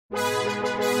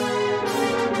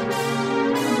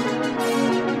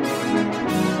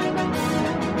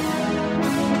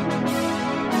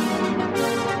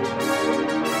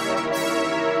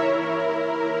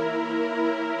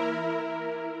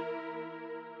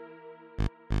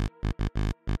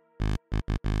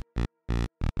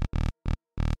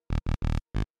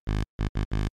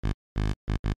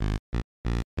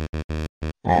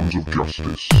arms of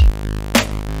justice.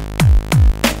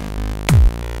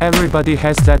 Everybody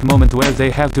has that moment where they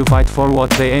have to fight for what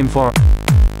they aim for.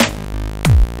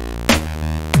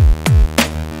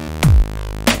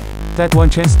 That one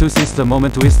chance to seize the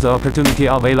moment with the opportunity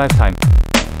of a lifetime.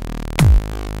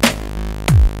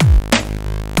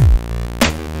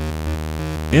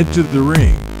 Enter the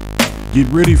ring. Get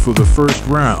ready for the first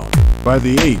round. By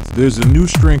the 8th, there's a new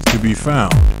strength to be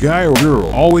found. Guy or girl,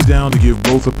 always down to give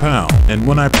both a pound. And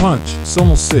when I punch, some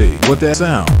will say, what that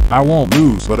sound? I won't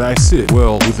lose, but I sit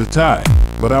well with a tie.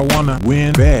 But I wanna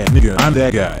win bad, nigga, I'm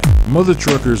that guy. Mother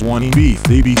truckers wanting beef,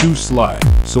 they be too sly.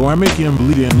 So I make him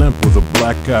bleed and limp with a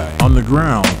black eye. On the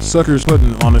ground, suckers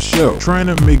putting on a show, trying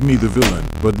to make me the villain.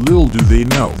 But little do they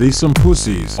know, they some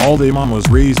pussies. All they mamas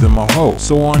raised them a hoe.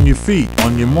 So on your feet,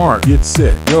 on your mark, get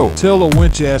set, go. Tell a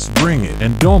winch ass bring it,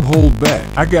 and don't hold back.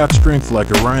 I got strength like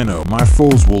a rhino, my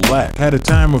foes will lack. Had a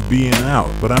time of being out,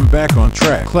 but I'm back on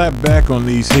track. Clap back on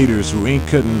these haters who ain't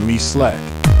cutting me slack.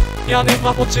 Ja never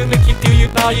opportunity till you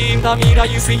die in the mirror,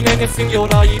 you see anything in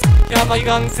your eyes. Yeah, my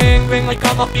gun saying when I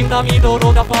come up in the middle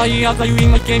of the fire, as I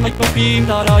win my game, I pop in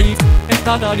the rise.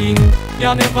 Enter the ring.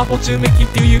 Yeah, never opportunity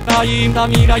till you die in the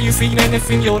mirror, you see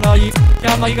anything in your eyes.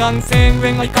 Yeah, my gun saying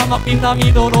when I come up in the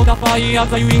middle of the fire,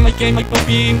 as I win my game, I pop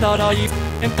in the rise.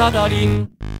 Enter the ring.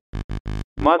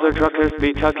 Mother truckers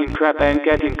be talking crap and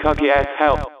getting cocky as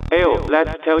hell. Ayo,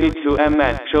 let's tell it to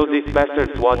M-Man, show these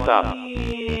bastards what's up.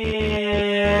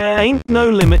 Ain't no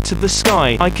limit to the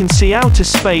sky. I can see outer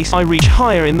space. I reach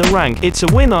higher in the rank. It's a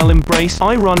win I'll embrace.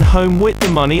 I run home with the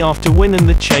money after winning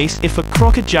the chase. If a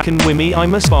crockerjack can wimmy,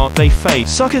 I'm a spark they face.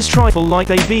 Suckers trifle like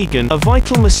they vegan. A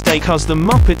vital mistake cause the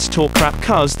Muppets talk crap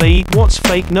cause they eat what's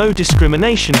fake. No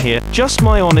discrimination here. Just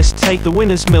my honest take. The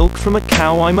winner's milk from a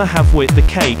cow I'ma have with the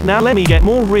cake. Now let me get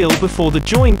more real before the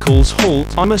joint calls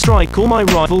halt. I'ma strike all my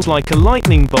rivals like a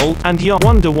lightning bolt. And ya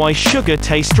wonder why sugar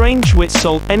tastes strange with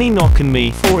salt. Any knockin'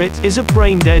 me for it is a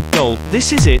brain-dead dolt.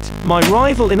 This is it, my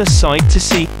rival in a sight to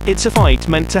see. It's a fight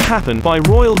meant to happen by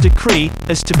royal decree.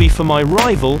 As to be for my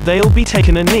rival, they'll be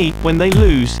taking a knee. When they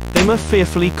lose, they must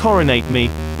fearfully coronate me.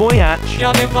 Boyatch.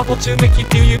 Yeah, never opportunity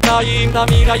till you die in the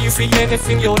mirror, you see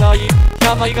anything in your eyes.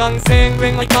 Yeah, my gun saying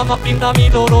when I come up in the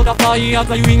middle of the fire,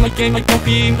 as I win my game, I pop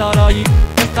in the rise.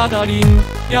 Enter the ring.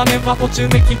 Yeah, never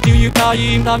opportunity till you die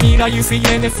in the mirror, you see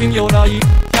anything in your eyes.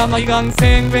 Yeah, my gun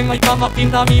saying when I come up in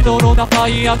the middle of the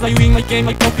fire, as I win my game,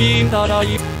 I pop in the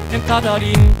rise. Enter the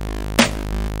ring.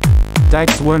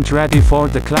 Dykes weren't ready for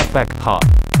the clapback, huh?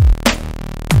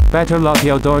 Better lock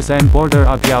your doors and border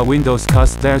up your windows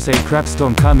cause there's a crap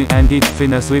storm coming and it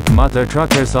finna sweep mother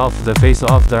truckers off the face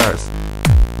of the earth.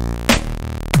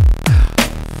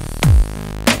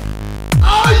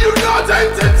 Are you not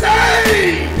entertained?